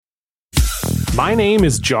My name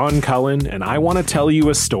is John Cullen, and I want to tell you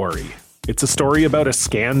a story. It's a story about a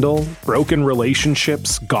scandal, broken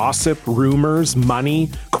relationships, gossip, rumors, money,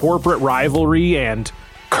 corporate rivalry, and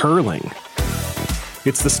curling.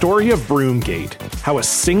 It's the story of Broomgate, how a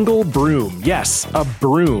single broom, yes, a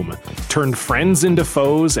broom, turned friends into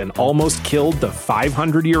foes and almost killed the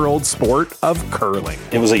 500-year-old sport of curling.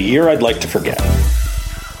 It was a year I'd like to forget.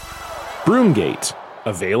 Broomgate,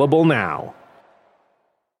 available now.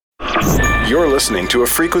 You're listening to a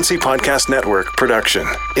Frequency Podcast Network production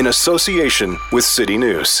in association with City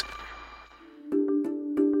News.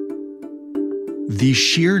 The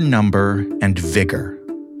sheer number and vigor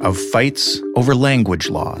of fights over language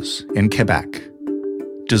laws in Quebec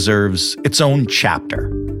deserves its own chapter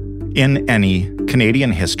in any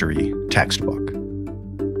Canadian history textbook.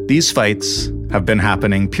 These fights have been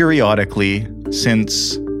happening periodically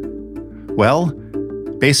since, well,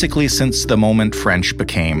 basically since the moment French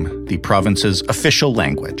became the province's official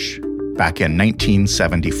language back in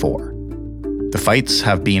 1974. The fights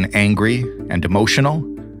have been angry and emotional,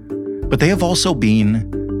 but they have also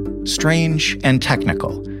been strange and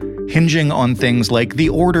technical, hinging on things like the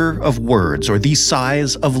order of words or the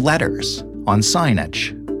size of letters on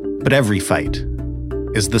signage. But every fight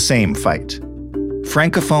is the same fight.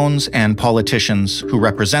 Francophones and politicians who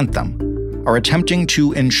represent them are attempting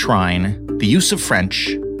to enshrine the use of French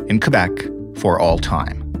in Quebec for all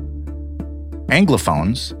time.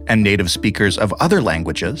 Anglophones and native speakers of other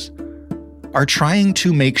languages are trying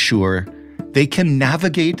to make sure they can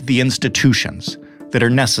navigate the institutions that are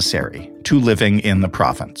necessary to living in the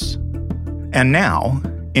province. And now,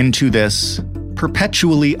 into this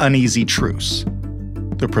perpetually uneasy truce,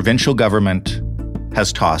 the provincial government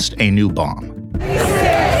has tossed a new bomb.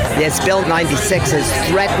 This Bill 96 is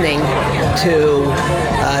threatening to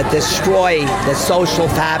destroy the social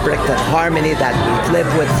fabric, the harmony that we've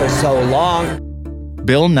lived with for so long.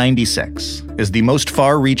 Bill 96 is the most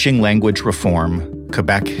far-reaching language reform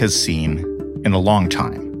Quebec has seen in a long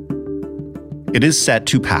time. It is set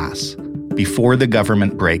to pass before the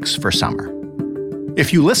government breaks for summer.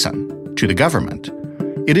 If you listen to the government,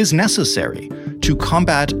 it is necessary to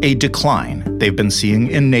combat a decline they've been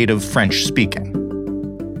seeing in native French speaking.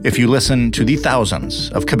 If you listen to the thousands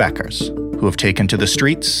of Quebecers who have taken to the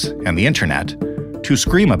streets and the internet to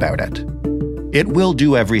scream about it, it will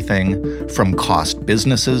do everything from cost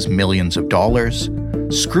businesses millions of dollars,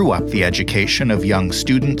 screw up the education of young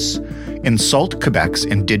students, insult Quebec's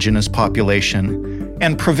Indigenous population,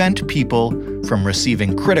 and prevent people from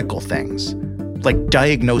receiving critical things like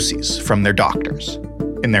diagnoses from their doctors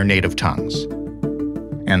in their native tongues.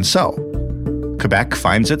 And so, Quebec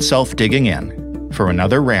finds itself digging in for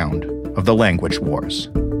another round of the language wars.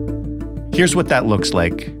 Here's what that looks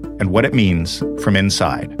like and what it means from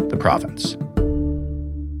inside the province.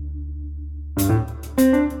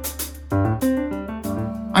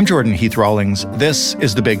 I'm Jordan Heath Rawlings. This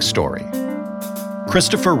is The Big Story.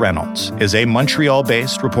 Christopher Reynolds is a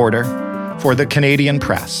Montreal-based reporter for the Canadian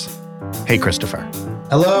Press. Hey, Christopher.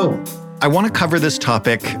 Hello. I want to cover this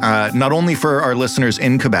topic not only for our listeners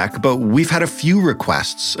in Quebec, but we've had a few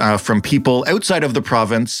requests from people outside of the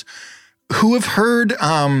province who have heard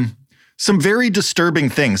some very disturbing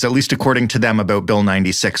things, at least according to them, about Bill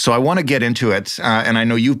 96. So I want to get into it, and I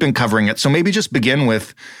know you've been covering it. So maybe just begin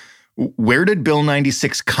with, where did Bill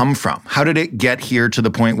 96 come from? How did it get here to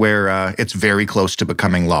the point where it's very close to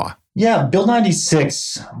becoming law? Yeah, Bill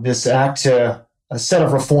 96, this act, a set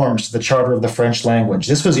of reforms to the Charter of the French language.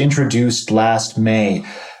 This was introduced last May,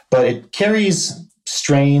 but it carries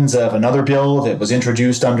strains of another bill that was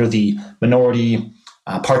introduced under the minority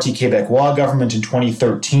Parti Québécois government in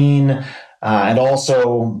 2013. And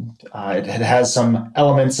also it has some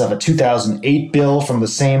elements of a 2008 bill from the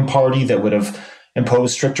same party that would have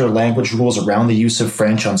imposed stricter language rules around the use of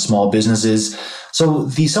French on small businesses. So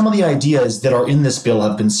some of the ideas that are in this bill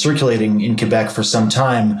have been circulating in Quebec for some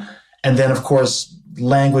time. And then, of course,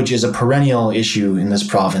 language is a perennial issue in this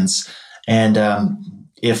province. And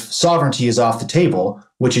if sovereignty is off the table,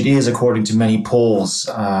 which it is according to many polls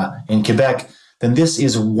in Quebec, then this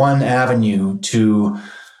is one avenue to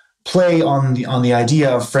play on the idea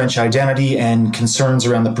of French identity and concerns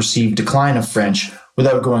around the perceived decline of French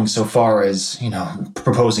without going so far as,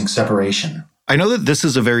 proposing separation. I know that this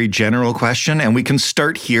is a very general question, and we can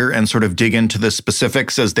start here and sort of dig into the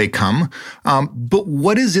specifics as they come. But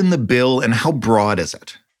what is in the bill and how broad is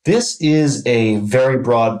it? This is a very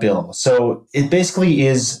broad bill. So it basically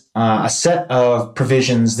is a set of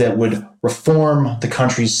provisions that would reform the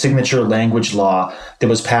country's signature language law that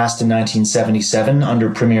was passed in 1977 under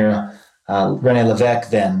Premier René Lévesque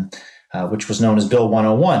then, which was known as Bill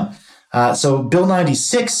 101. So Bill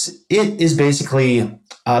 96, it is basically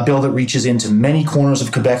a bill that reaches into many corners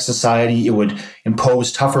of Quebec society. It would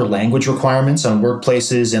impose tougher language requirements on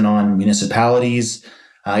workplaces and on municipalities.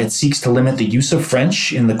 It seeks to limit the use of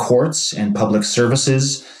French in the courts and public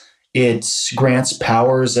services. It grants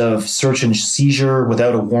powers of search and seizure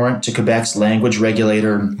without a warrant to Quebec's language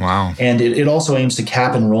regulator. Wow. And it also aims to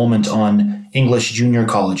cap enrollment on English junior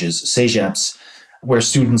colleges, cégeps, where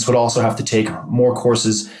students would also have to take more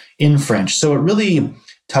courses in French. So it really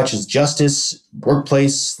touches justice,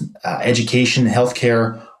 workplace, education,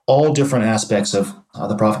 healthcare, all different aspects of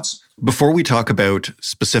the province. Before we talk about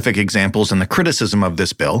specific examples and the criticism of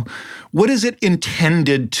this bill, what is it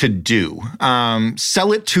intended to do?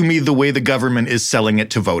 Sell it to me the way the government is selling it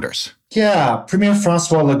to voters. Yeah, Premier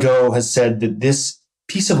François Legault has said that this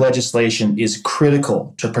piece of legislation is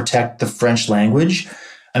critical to protect the French language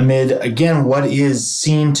amid, again, what is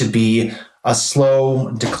seen to be a slow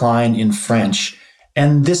decline in French.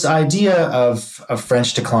 And this idea of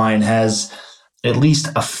French decline has at least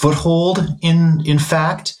a foothold in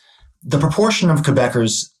fact. The proportion of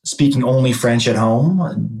Quebecers speaking only French at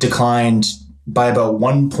home declined by about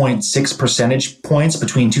 1.6 percentage points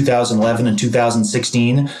between 2011 and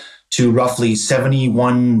 2016 to roughly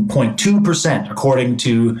 71.2%, according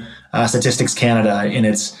to Statistics Canada in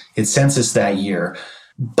its census that year.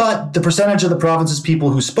 But the percentage of the province's people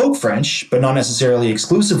who spoke French, but not necessarily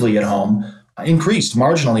exclusively at home, increased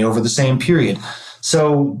marginally over the same period.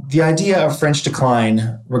 So the idea of French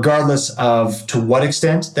decline, regardless of to what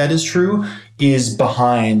extent that is true, is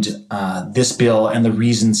behind this bill and the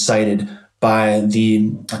reasons cited by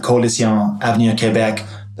the Coalition Avenir Québec,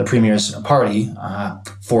 the Premier's party,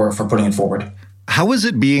 for putting it forward. How is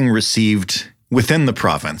it being received within the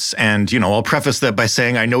province? And, I'll preface that by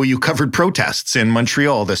saying I know you covered protests in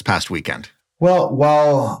Montreal this past weekend. Well,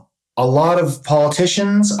 while a lot of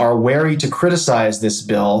politicians are wary to criticize this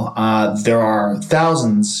bill, there are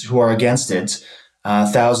thousands who are against it,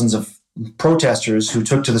 thousands of protesters who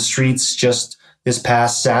took to the streets just this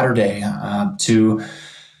past Saturday to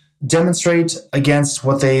demonstrate against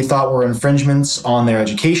what they thought were infringements on their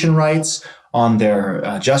education rights, on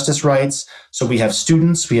their justice rights. So we have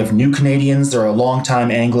students, we have new Canadians, there are longtime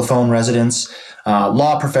Anglophone residents,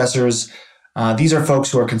 law professors. These are folks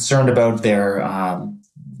who are concerned about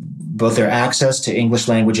both their access to English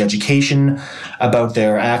language education, about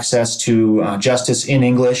their access to justice in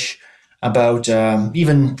English, about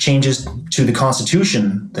even changes to the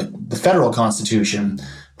Constitution, the federal Constitution,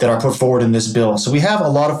 that are put forward in this bill. So we have a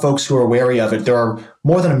lot of folks who are wary of it. There are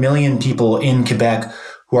more than 1 million people in Quebec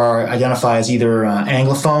who identify as either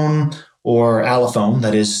Anglophone or allophone,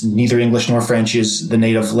 that is, neither English nor French is the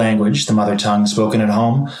native language, the mother tongue spoken at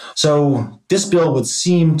home. So this bill would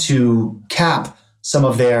seem to cap some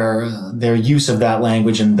of their use of that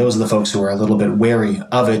language, and those are the folks who are a little bit wary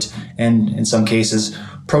of it, and in some cases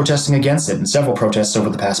protesting against it, and several protests over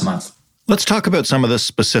the past month. Let's talk about some of the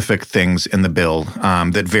specific things in the bill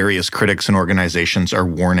that various critics and organizations are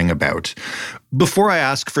warning about. Before I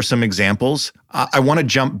ask for some examples, I want to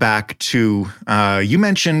jump back to, you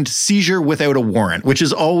mentioned seizure without a warrant, which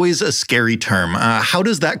is always a scary term. How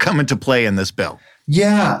does that come into play in this bill?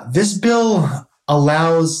 Yeah, this bill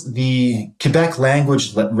allows the Quebec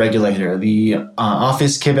language regulator, the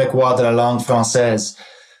Office québécois de la langue française,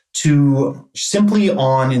 to simply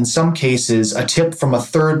on, in some cases, a tip from a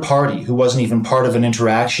third party who wasn't even part of an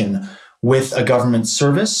interaction with a government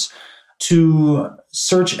service, to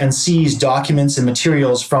search and seize documents and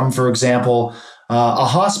materials from, for example, a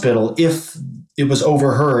hospital if it was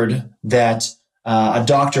overheard that a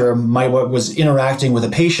doctor was interacting with a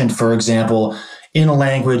patient, for example, in a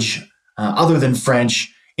language other than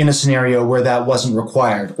French, in a scenario where that wasn't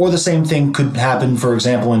required. Or the same thing could happen, for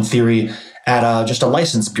example, in theory, at just a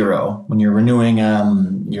license bureau when you're renewing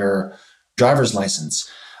your driver's license.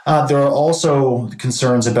 There are also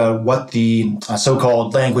concerns about what the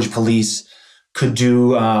so-called language police could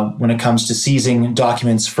do when it comes to seizing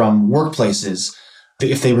documents from workplaces.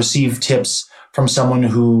 If they receive tips from someone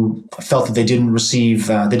who felt that they didn't receive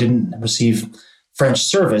French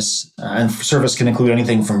service, and service can include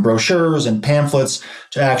anything from brochures and pamphlets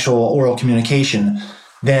to actual oral communication,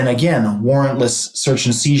 then again, warrantless search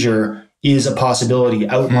and seizure is a possibility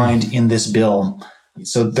outlined in this bill.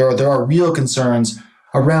 So there are real concerns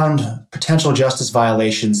around potential justice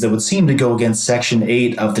violations that would seem to go against Section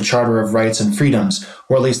 8 of the Charter of Rights and Freedoms,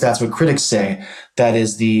 or at least that's what critics say. That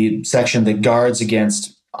is the section that guards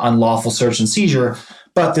against unlawful search and seizure.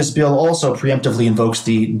 But this bill also preemptively invokes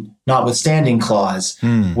the notwithstanding clause,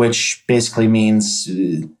 which basically means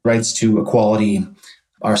rights to equality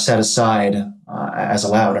are set aside as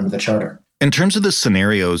allowed under the Charter. In terms of the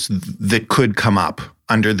scenarios that could come up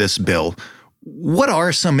under this bill, what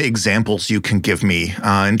are some examples you can give me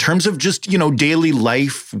in terms of just, daily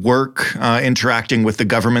life, work, interacting with the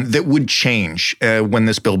government that would change when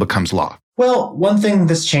this bill becomes law? Well, one thing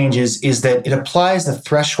this changes is that it applies the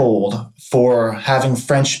threshold for having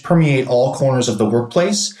French permeate all corners of the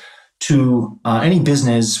workplace to any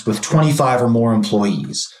business with 25 or more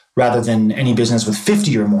employees, rather than any business with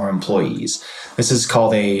 50 or more employees. This is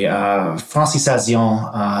called a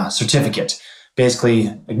francisation certificate, basically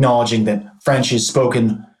acknowledging that French is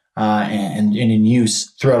spoken and in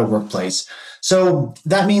use throughout a workplace. So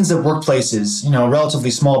that means that workplaces,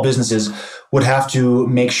 relatively small businesses, would have to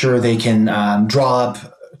make sure they can draw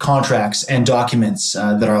up contracts and documents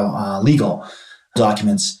that are legal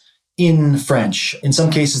documents in French. In some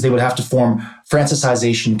cases, they would have to form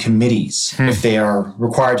francisization committees if they are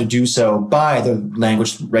required to do so by the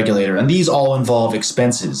language regulator. And these all involve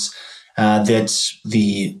expenses that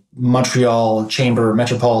the Metropolitan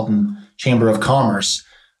Chamber of Commerce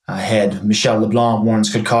head, Michel Leblanc,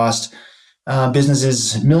 warns could cost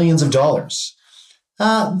businesses millions of dollars.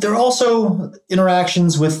 There are also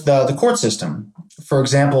interactions with the court system. For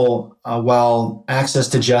example, while access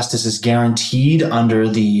to justice is guaranteed under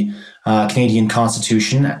the Canadian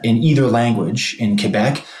Constitution in either language in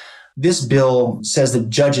Quebec, this bill says that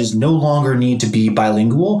judges no longer need to be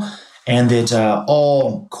bilingual and that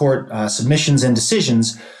all court submissions and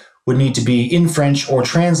decisions would need to be in French or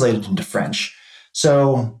translated into French.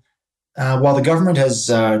 So while the government has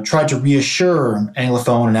tried to reassure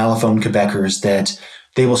Anglophone and Allophone Quebecers that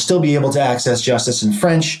they will still be able to access justice in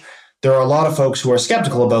French, there are a lot of folks who are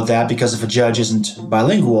skeptical about that because if a judge isn't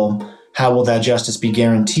bilingual, how will that justice be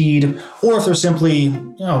guaranteed? Or if they're simply,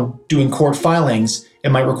 doing court filings, it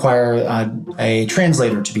might require a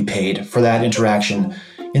translator to be paid for that interaction.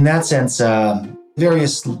 In that sense,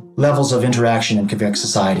 various levels of interaction in Quebec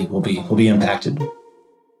society will be impacted.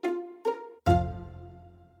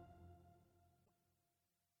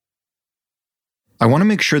 I want to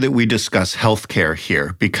make sure that we discuss healthcare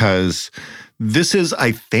here because this is,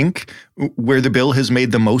 I think, where the bill has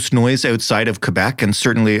made the most noise outside of Quebec, and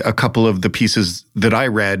certainly a couple of the pieces that I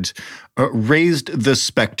read raised the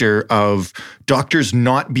specter of doctors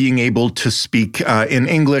not being able to speak in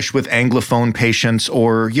English with Anglophone patients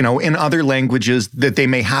or, in other languages that they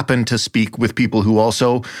may happen to speak with people who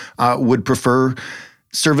also would prefer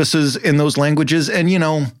services in those languages.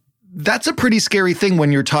 And, that's a pretty scary thing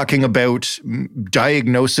when you're talking about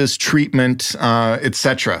diagnosis, treatment,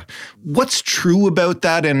 etc. What's true about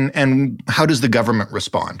that, and how does the government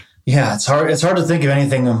respond? Yeah, it's hard to think of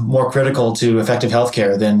anything more critical to effective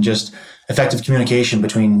healthcare than just effective communication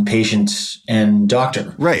between patient and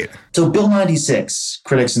doctor. Right. So Bill 96,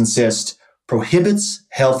 critics insist, prohibits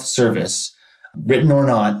health service, written or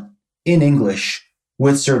not, in English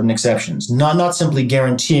with certain exceptions. Not simply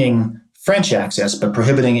guaranteeing French access, but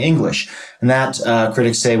prohibiting English. And that,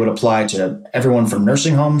 critics say, would apply to everyone from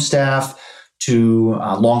nursing home staff to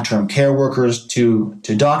long-term care workers to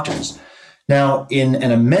doctors. Now, in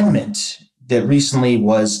an amendment that recently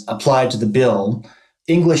was applied to the bill,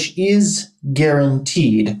 English is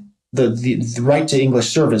guaranteed, the right to English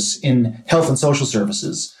service in health and social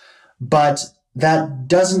services. But that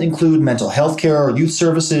doesn't include mental health care or youth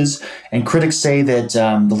services. And critics say that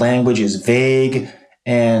the language is vague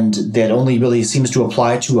and that only really seems to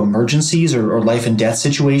apply to emergencies or life and death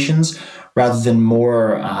situations rather than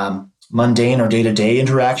more mundane or day-to-day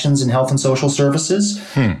interactions in health and social services.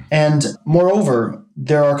 And moreover,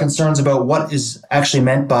 there are concerns about what is actually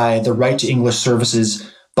meant by the right to English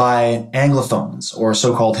services by Anglophones or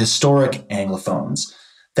so-called historic Anglophones.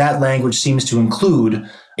 That language seems to include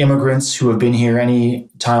immigrants who have been here any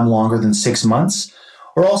time longer than 6 months,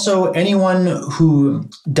 or also anyone who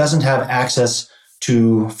doesn't have access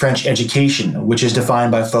to French education, which is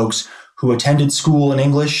defined by folks who attended school in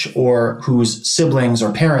English or whose siblings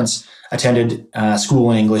or parents attended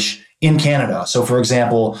school in English in Canada. So, for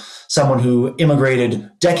example, someone who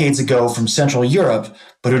immigrated decades ago from Central Europe,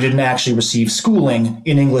 but who didn't actually receive schooling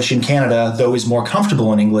in English in Canada, though is more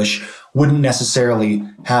comfortable in English, wouldn't necessarily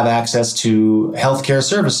have access to healthcare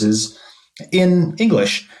services in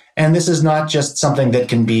English. And this is not just something that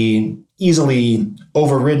can be easily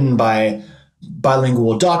overridden by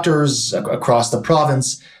bilingual doctors across the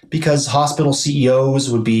province, because hospital CEOs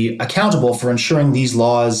would be accountable for ensuring these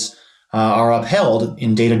laws are upheld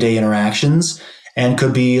in day-to-day interactions and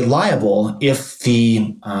could be liable if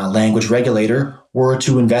the language regulator were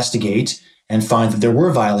to investigate and find that there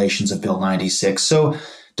were violations of Bill 96. So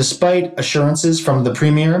despite assurances from the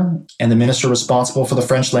Premier and the minister responsible for the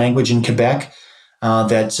French language in Quebec,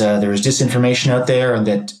 that there is disinformation out there and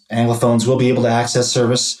that Anglophones will be able to access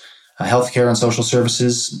service, healthcare and social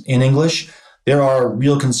services in English. There are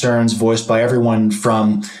real concerns voiced by everyone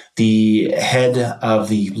from the head of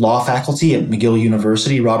the law faculty at McGill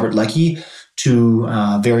University, Robert Leckie, to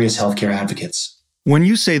various healthcare advocates. When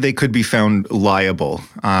you say they could be found liable,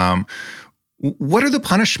 what are the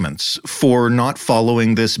punishments for not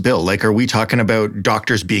following this bill? Like, are we talking about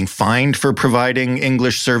doctors being fined for providing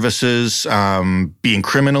English services, being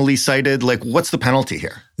criminally cited? Like, what's the penalty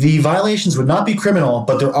here? The violations would not be criminal,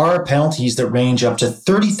 but there are penalties that range up to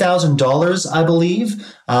 $30,000, I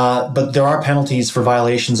believe. But there are penalties for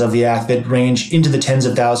violations of the act that range into the tens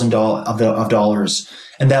of thousands of dollars.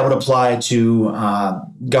 And that would apply to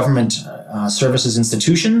government services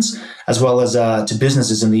institutions, as well as to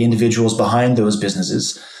businesses and the individuals behind those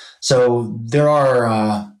businesses. So there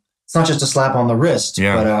are, it's not just a slap on the wrist,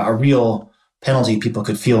 but a real penalty people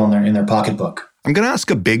could feel in their pocketbook. I'm going to ask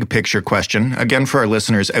a big picture question, again, for our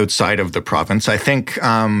listeners outside of the province. I think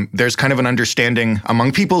there's kind of an understanding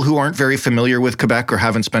among people who aren't very familiar with Quebec or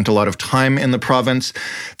haven't spent a lot of time in the province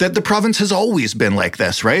that the province has always been like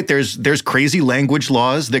this, right? There's crazy language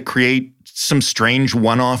laws that create some strange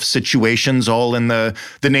one-off situations all in the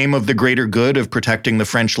name of the greater good of protecting the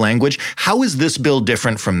French language. How is this bill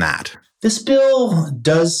different from that? This bill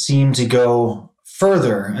does seem to go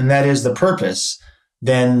further, and that is the purpose,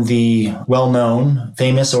 than the well-known,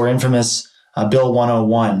 famous or infamous Bill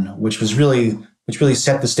 101, which really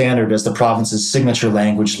set the standard as the province's signature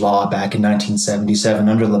language law back in 1977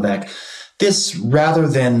 under Quebec. This, rather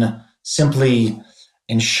than simply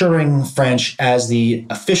ensuring French as the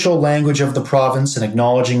official language of the province and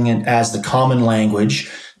acknowledging it as the common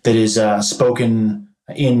language that is spoken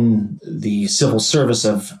in the civil service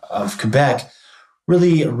of Quebec,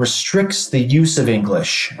 really restricts the use of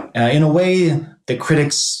English in a way that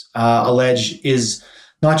critics allege is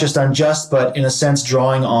not just unjust, but in a sense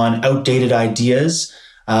drawing on outdated ideas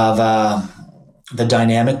of the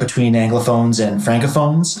dynamic between Anglophones and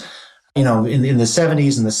Francophones. You know, in the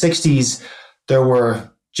 70s and the 60s, there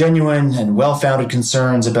were genuine and well-founded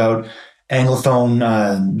concerns about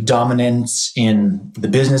Anglophone dominance in the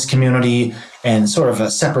business community and sort of a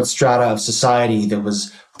separate strata of society that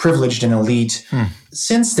was privileged and elite.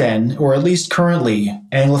 Since then, or at least currently,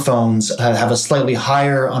 Anglophones have a slightly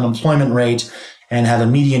higher unemployment rate and have a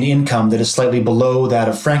median income that is slightly below that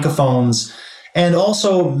of Francophones. And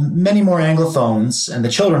also many more Anglophones and the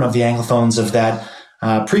children of the Anglophones of that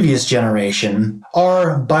previous generation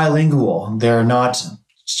are bilingual. They're not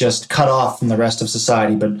just cut off from the rest of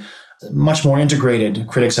society, but much more integrated,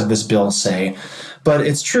 critics of this bill say. But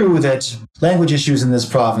it's true that language issues in this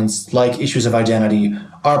province, like issues of identity,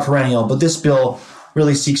 are perennial, but this bill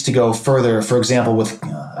really seeks to go further, for example, with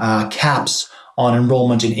caps on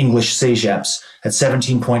enrollment in English CEGEPs at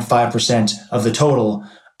 17.5% of the total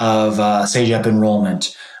of CEGEP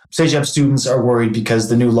enrollment. CEGEP students are worried because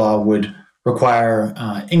the new law would require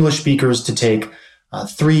English speakers to take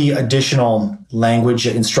 3 additional language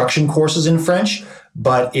instruction courses in French,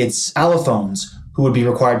 but it's allophones who would be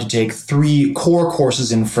required to take 3 core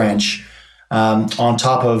courses in French on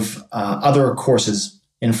top of other courses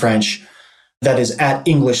in French, that is at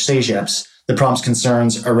English CEGEPs. The prompts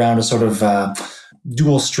concerns around a sort of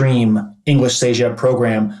dual stream English CEGEP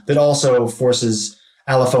program that also forces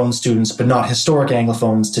allophone students, but not historic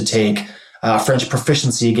Anglophones, to take a French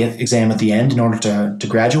proficiency exam at the end in order to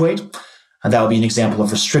graduate. And that would be an example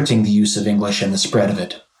of restricting the use of English and the spread of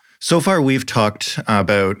it. So far, we've talked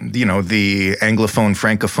about, the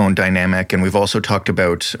Anglophone-Francophone dynamic, and we've also talked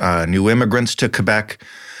about new immigrants to Quebec.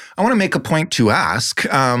 I want to make a point to ask.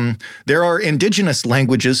 There are Indigenous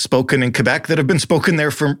languages spoken in Quebec that have been spoken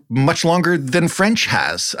there for much longer than French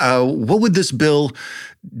has. What would this bill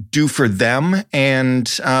do for them, and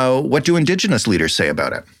what do Indigenous leaders say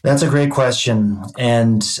about it? That's a great question,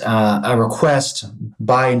 and a request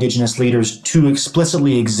by Indigenous leaders to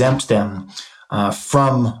explicitly exempt them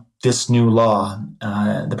from this new law,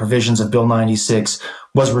 the provisions of Bill 96,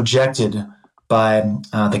 was rejected by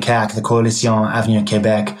the CAQ, the Coalition Avenir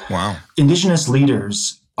Québec. Wow. Indigenous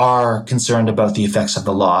leaders are concerned about the effects of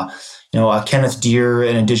the law. Kenneth Deere,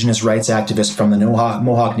 an Indigenous rights activist from the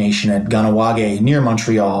Mohawk Nation at Ganawage near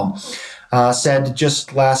Montreal, said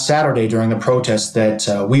just last Saturday during the protest that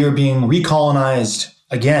we are being recolonized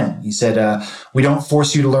again. He said, we don't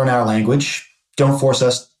force you to learn our language. Don't force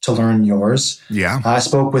us to learn yours. Yeah. I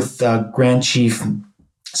spoke with Grand Chief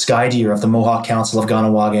Sky Deer of the Mohawk Council of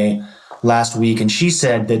Ganawage last week, and she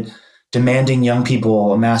said that demanding young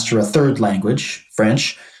people master a third language,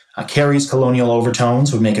 French, carries colonial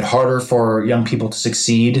overtones, would make it harder for young people to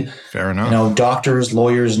succeed. Fair enough. Doctors,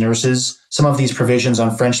 lawyers, nurses some of these provisions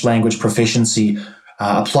on French language proficiency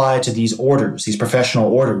apply to these orders, these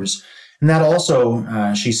professional orders. And that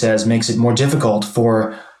also, she says, makes it more difficult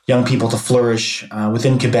for young people to flourish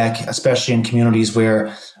within Quebec, especially in communities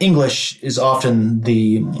where English is often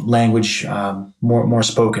the language more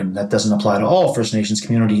spoken. That doesn't apply to all First Nations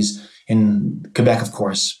communities in Quebec, of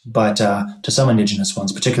course, but to some Indigenous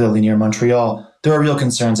ones, particularly near Montreal. There are real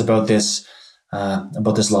concerns about this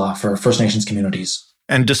law for First Nations communities.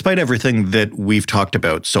 And despite everything that we've talked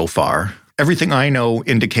about so far, everything I know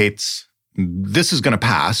indicates this is going to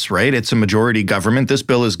pass, right? It's a majority government. This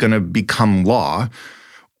bill is going to become law.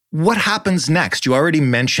 What happens next? You already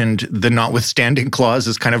mentioned the notwithstanding clause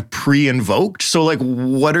is kind of pre-invoked. So,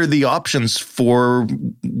 what are the options for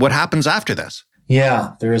what happens after this?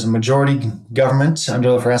 Yeah, there is a majority government under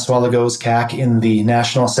François Legault's CAQ in the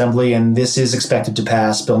National Assembly, and this is expected to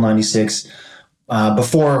pass Bill 96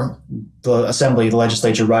 before the Assembly, the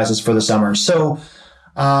legislature, rises for the summer. So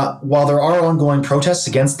while there are ongoing protests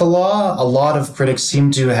against the law, a lot of critics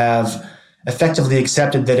seem to have effectively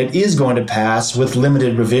accepted that it is going to pass with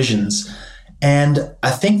limited revisions. And I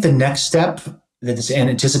think the next step that is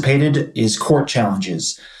anticipated is court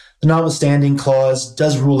challenges. The notwithstanding clause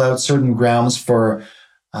does rule out certain grounds for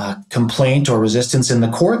complaint or resistance in the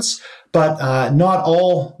courts, but not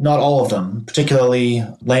all of them, particularly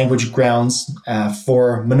language grounds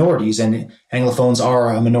for minorities, and Anglophones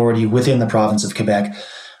are a minority within the province of Quebec.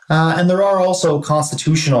 And there are also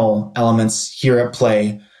constitutional elements here at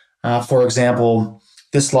play. For example,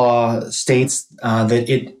 this law states that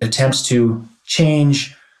it attempts to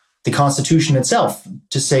change the Constitution itself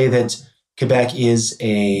to say that Quebec is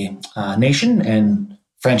a nation and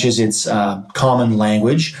French is its common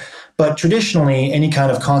language. But traditionally, any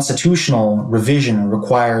kind of constitutional revision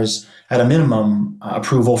requires, at a minimum,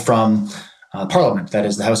 approval from Parliament, that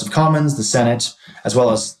is the House of Commons, the Senate, as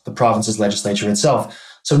well as the province's legislature itself.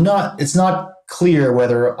 So it's not clear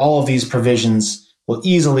whether all of these provisions will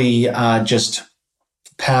easily just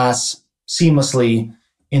pass seamlessly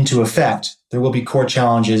into effect. There will be court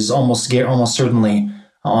challenges almost certainly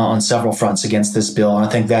on several fronts against this bill. And I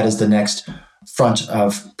think that is the next front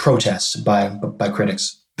of protests by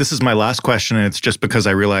critics. This is my last question, and it's just because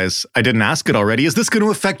I realize I didn't ask it already. Is this going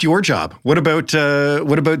to affect your job? What about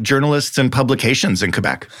journalists and publications in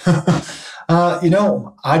Quebec?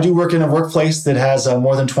 I do work in a workplace that has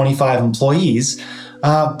more than 25 employees,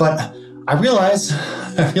 but I realize,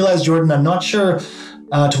 Jordan, I'm not sure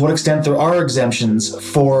to what extent there are exemptions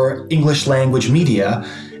for English language media,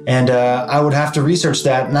 and I would have to research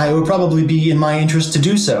that, and it would probably be in my interest to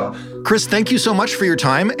do so. Chris, thank you so much for your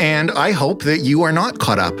time, and I hope that you are not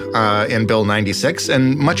caught up in Bill 96,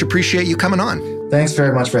 and much appreciate you coming on. Thanks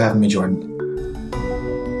very much for having me, Jordan.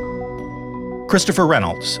 Christopher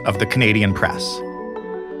Reynolds of the Canadian Press.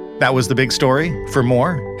 That was The Big Story. For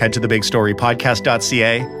more, head to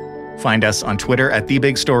thebigstorypodcast.ca. Find us on Twitter at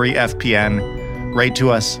TheBigStoryFPN. Write to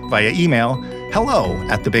us via email,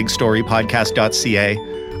 hello@thebigstorypodcast.ca.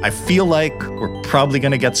 I feel like we're probably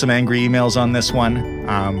going to get some angry emails on this one.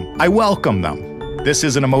 I welcome them. This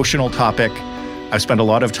is an emotional topic. I've spent a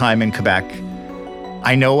lot of time in Quebec.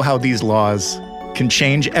 I know how these laws can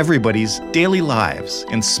change everybody's daily lives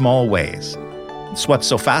in small ways. It's what's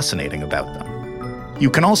so fascinating about them. You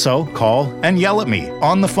can also call and yell at me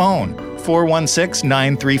on the phone,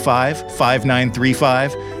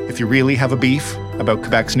 416-935-5935, if you really have a beef about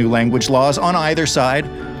Quebec's new language laws on either side.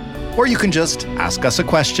 Or you can just ask us a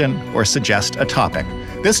question or suggest a topic.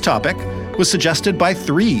 This topic was suggested by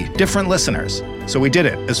 3 different listeners, so we did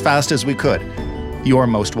it as fast as we could. You're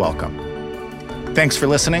most welcome. Thanks for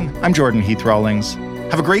listening. I'm Jordan Heath Rawlings.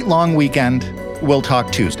 Have a great long weekend. We'll talk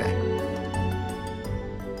Tuesday.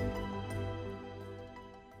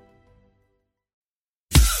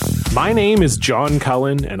 My name is John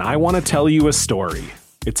Cullen, and I want to tell you a story.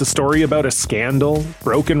 It's a story about a scandal,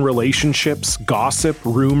 broken relationships, gossip,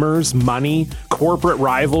 rumors, money, corporate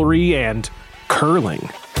rivalry, and curling.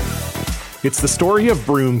 It's the story of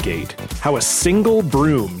Broomgate, how a single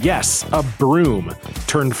broom, yes, a broom,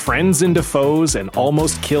 turned friends into foes and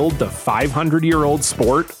almost killed the 500-year-old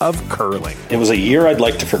sport of curling. It was a year I'd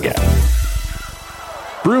like to forget.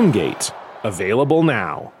 Broomgate, available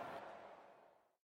now.